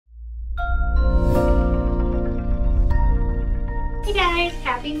Hey guys,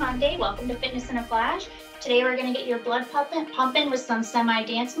 happy Monday. Welcome to Fitness in a Flash. Today we're going to get your blood pumping with some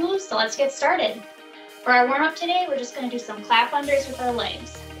semi-dance moves, so let's get started. For our warm-up today, we're just going to do some clap unders with our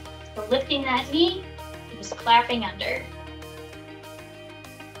legs. So lifting that knee, just clapping under.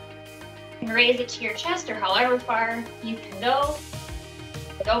 You can raise it to your chest or however far you can go.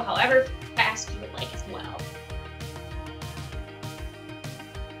 Go however fast you would like as well.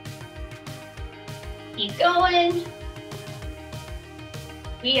 Keep going.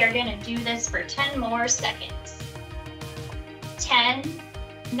 We are going to do this for 10 more seconds. 10,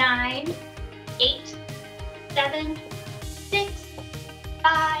 9, 8, 7, 6,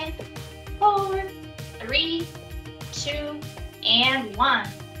 5, 4, 3, 2, and 1.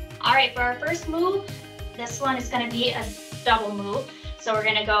 All right, for our first move, this one is going to be a double move. So we're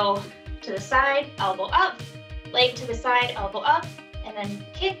going to go to the side, elbow up, leg to the side, elbow up, and then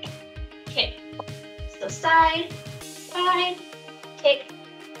kick, kick. So side, side, kick,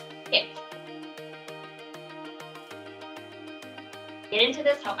 kick. Get into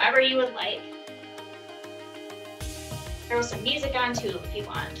this however you would like. Throw some music on too if you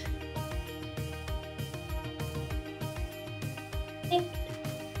want. Kick,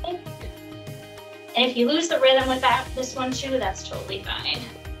 kick. And if you lose the rhythm with this one too, that's totally fine.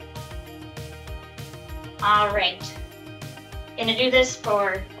 All right. Gonna do this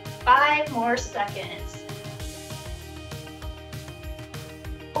for 5 more seconds.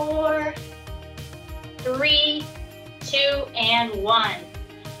 4, 3, 2, and 1.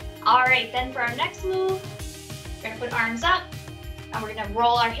 All right, then for our next move, we're gonna put arms up and we're gonna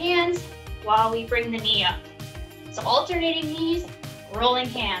roll our hands while we bring the knee up. So alternating knees, rolling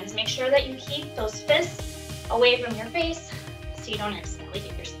hands. Make sure that you keep those fists away from your face so you don't accidentally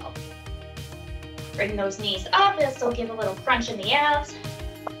hit yourself. Bring those knees up. This will give a little crunch in the abs.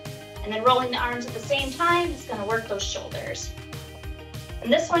 And then rolling the arms at the same time is going to work those shoulders.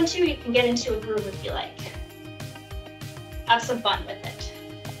 And this one too, you can get into a groove if you like. Have some fun with it.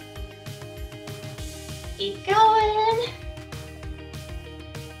 Keep going.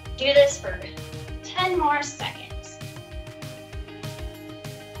 Do this for 10 more seconds.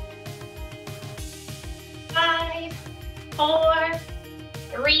 5, 4,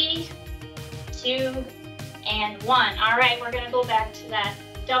 3, 2, and 1. All right, we're going to go back to that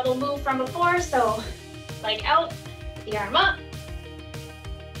double move from before. So leg out, the arm up,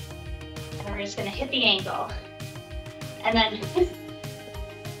 and we're just going to hit the ankle. And then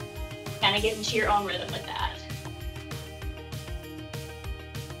kind of get into your own rhythm with that.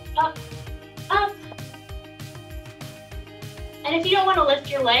 Up, up. And if you don't want to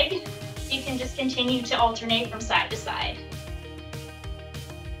lift your leg, you can just continue to alternate from side to side.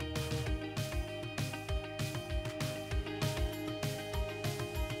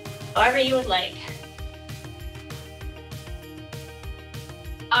 However you would like.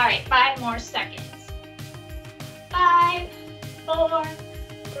 All right, 5 more seconds. 5, 4,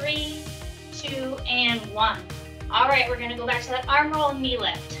 3, 2, and 1. All right, we're gonna go back to that arm roll and knee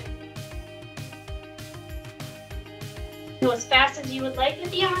lift. Go as fast as you would like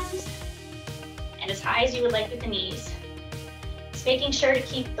with the arms and as high as you would like with the knees. Just making sure to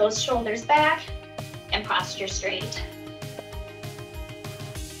keep those shoulders back and posture straight.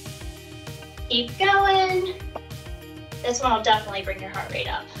 Keep going. This one will definitely bring your heart rate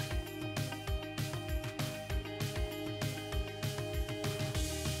up.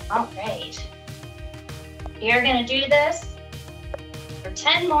 All right. We are gonna do this for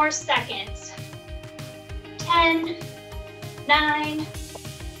 10 more seconds. 10, 9,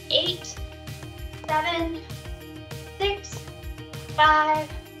 8, 7, 6, 5,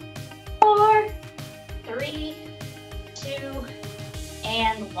 4, 3, 2,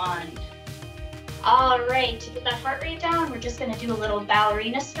 and 1. All right, to get that heart rate down, we're just gonna do a little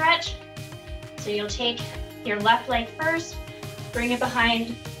ballerina stretch. So you'll take your left leg first, bring it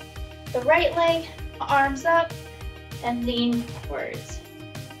behind the right leg, arms up, and lean forwards.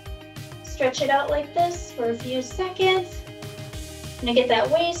 Stretch it out like this for a few seconds. I'm gonna get that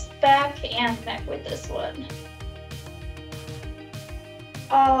waist back and neck with this one.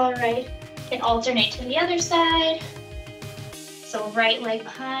 All right, can alternate to the other side. So right leg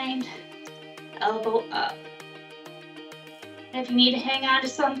behind, elbow up. And if you need to hang on to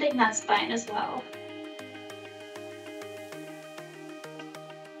something, that's fine as well.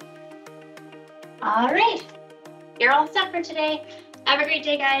 All right, you're all set for today. Have a great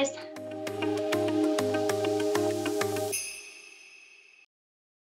day, guys.